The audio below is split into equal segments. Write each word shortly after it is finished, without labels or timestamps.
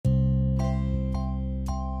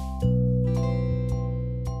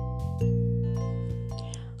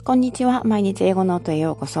こんにちは。毎日英語ノートへ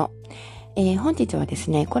ようこそ。本日はです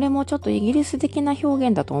ね、これもちょっとイギリス的な表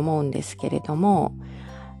現だと思うんですけれども、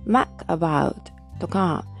muck about と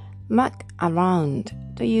か muck around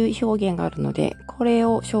という表現があるので、これ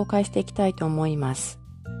を紹介していきたいと思います。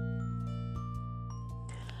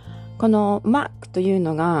この muck という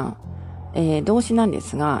のが、動詞なんで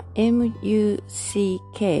すが、muck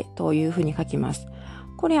というふうに書きます。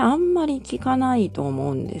これあんまり聞かないと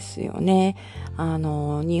思うんですよね。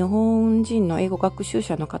日本人の英語学習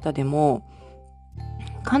者の方でも、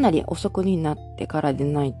かなり遅くになってからで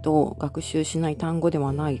ないと学習しない単語で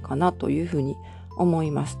はないかなというふうに思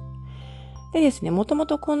います。でですね、もとも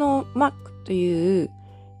とこの muck という、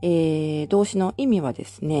動詞の意味はで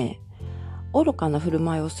すね、愚かな振る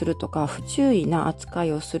舞いをするとか、不注意な扱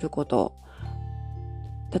いをすること。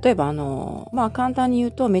例えば簡単に言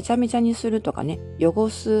うと、めちゃめちゃにするとかね、汚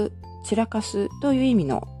す、散らかすという意味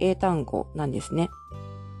の英単語なんですね。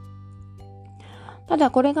ただ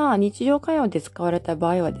これが日常会話で使われた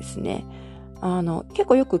場合はですね、結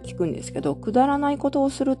構よく聞くんですけど、くだらないことを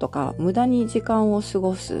するとか、無駄に時間を過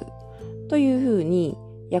ごすというふうに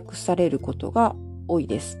訳されることが多い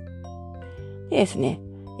です。でですね、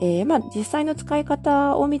実際の使い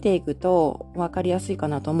方を見ていくと分かりやすいか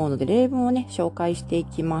なと思うので、例文をね、紹介してい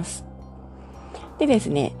きます。でです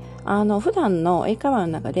ね、普段の英会話の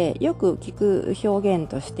中でよく聞く表現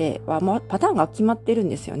としては、パターンが決まってるん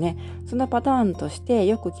ですよね。そのパターンとして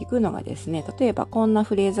よく聞くのがですね、例えばこんな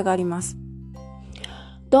フレーズがあります。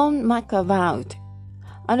Don't muck about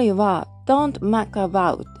あるいは Don't muck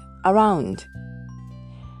about around ち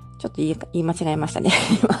ょっと言い間違えましたね。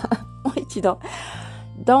もう一度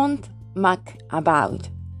Don't muck about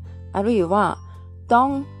あるいは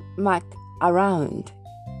Don't muck around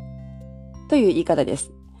という言い方で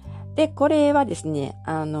す。で、これはですね、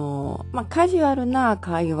カジュアルな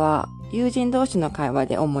会話、友人同士の会話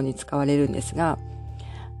で主に使われるんですが、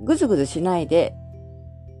ぐずぐずしないで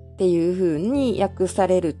っていう風に訳さ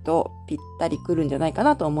れるとぴったりくるんじゃないか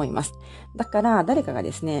なと思います。だから誰かが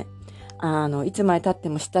ですね、いつまで経って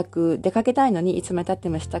も出かけたいのにいつまで経って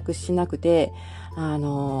も支度しなくて、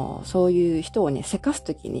そういう人をね、せかす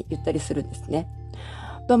ときに言ったりするんですね。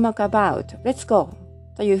Don't muck about, let's go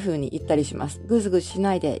という風に言ったりします。ぐずぐずし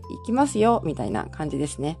ないで行きますよみたいな感じで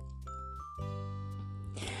すね。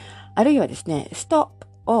あるいはですね、stop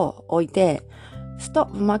を置いて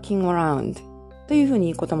stop mucking around という風に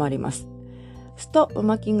言うこともあります。Stop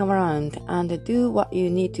mucking around and do what you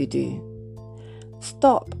need to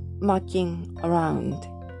do.Stop mucking around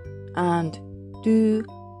and do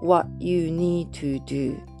what you need to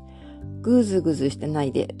do. ぐずぐずしてな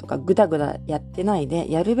いでとかぐだぐだやってない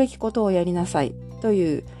でやるべきことをやりなさいと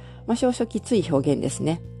いう、少々きつい表現です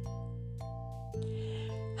ね。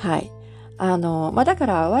はい。だか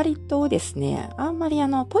ら割とですね、あんまり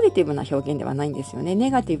ポジティブな表現ではないんですよね。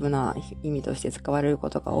ネガティブな意味として使われる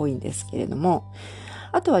ことが多いんですけれども、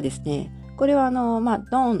あとはですね、これは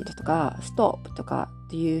don't とか stop とかっ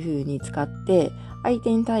ていう風に使って、相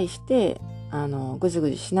手に対して、ぐず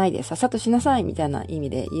ぐずしないでさっさとしなさいみたいな意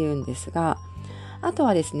味で言うんですが、あと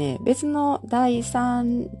はですね、別の第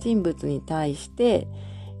三人物に対して、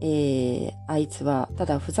あいつはた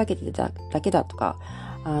だふざけてただけだとか、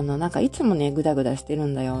いつもね、ぐだぐだしてる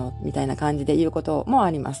んだよ、みたいな感じで言うことも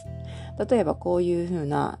あります。例えばこういう風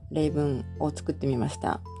な例文を作ってみまし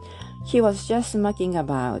た。He was just mucking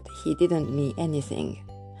about. He didn't mean anything.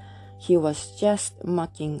 He was just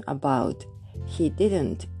mucking about. He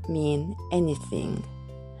didn't mean anything.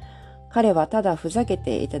 彼はただふざけ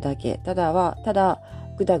ていただけ。ただ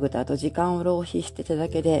ぐだぐだと時間を浪費していただ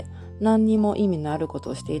けで、何にも意味のあること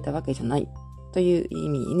をしていたわけじゃない。という意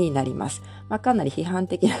味になります。かなり批判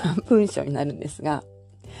的な文章になるんですが、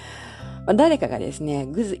誰かがですね、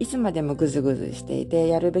いつまでもぐずぐずしていて、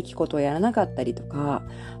やるべきことをやらなかったりとか、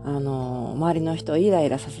周りの人をイライ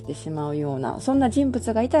ラさせてしまうような、そんな人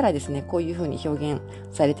物がいたらですね、こういうふうに表現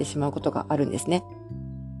されてしまうことがあるんですね。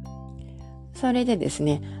それでです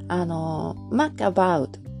ね、muck about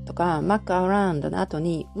とか muck around の後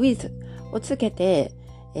に with をつけて、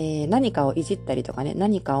何かをいじったりとかね、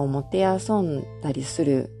何かをもてあそんだりす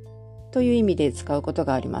るという意味で使うこと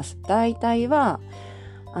があります。大体は、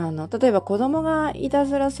例えば子供がいた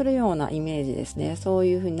ずらするようなイメージですね。そう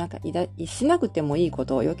いうふうにしなくてもいいこ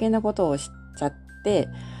とを余計なことをしちゃって、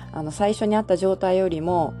最初にあった状態より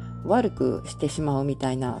も悪くしてしまうみ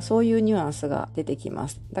たいな、そういうニュアンスが出てきま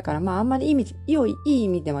す。だからあんまりいい意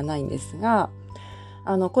味ではないんですが、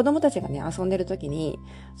子供たちがね、遊んでる時に、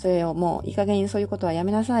それをもういい加減にそういうことはや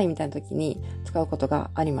めなさいみたいな時に使うことが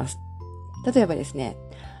あります。例えばですね、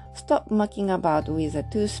Stop mucking about with a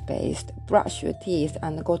toothpaste, brush your teeth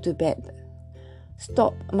and go to bed.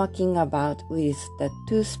 stop mucking about with the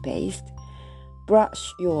toothpaste,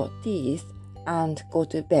 brush your teeth, and go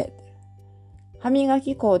to bed. 歯磨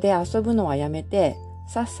き粉で遊ぶのはやめて、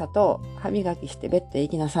さっさと歯磨きしてベッドへ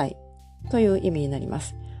行きなさい。という意味になりま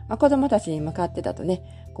す。子供たちに向かってだと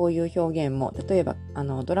ね、こういう表現も、例えば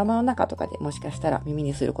ドラマの中とかでもしかしたら耳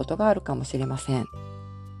にすることがあるかもしれません。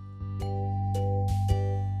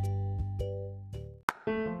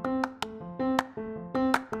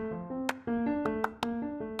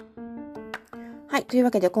はい。という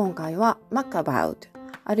わけで今回は muck about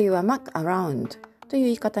あるいは muck around という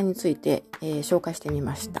言い方について、紹介してみ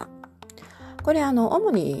ました。これ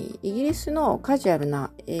主にイギリスのカジュアル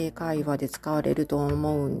な英会話で使われると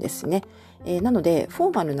思うんですね。なのでフ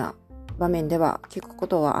ォーマルな場面では聞くこ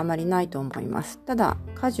とはあまりないと思います。ただ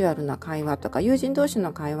カジュアルな会話とか友人同士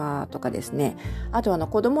の会話とかですね、あと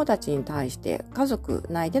子供たちに対して家族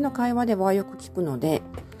内での会話ではよく聞くので、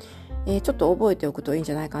ちょっと覚えておくといいん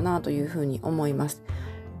じゃないかなというふうに思います。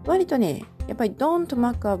割とね、やっぱり don't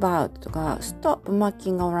muck about とか stop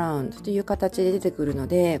mucking around という形で出てくるの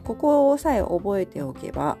で、ここさえ覚えてお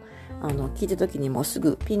けば、聞いた時にもす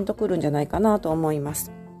ぐピンとくるんじゃないかなと思いま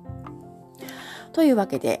す。というわ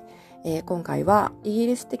けで、今回はイギ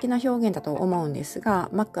リス的な表現だと思うんですが、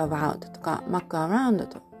muck about とか muck around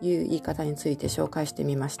という言い方について紹介して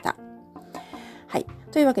みました。はい。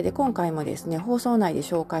というわけで今回もですね、放送内で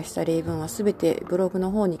紹介した例文はすべてブログ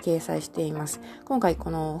の方に掲載しています。今回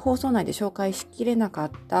この放送内で紹介しきれなか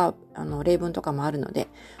った例文とかもあるので、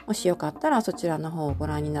もしよかったらそちらの方をご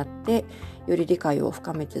覧になって、より理解を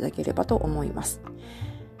深めていただければと思います。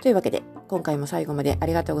というわけで今回も最後まであ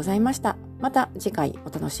りがとうございました。また次回お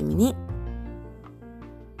楽しみに。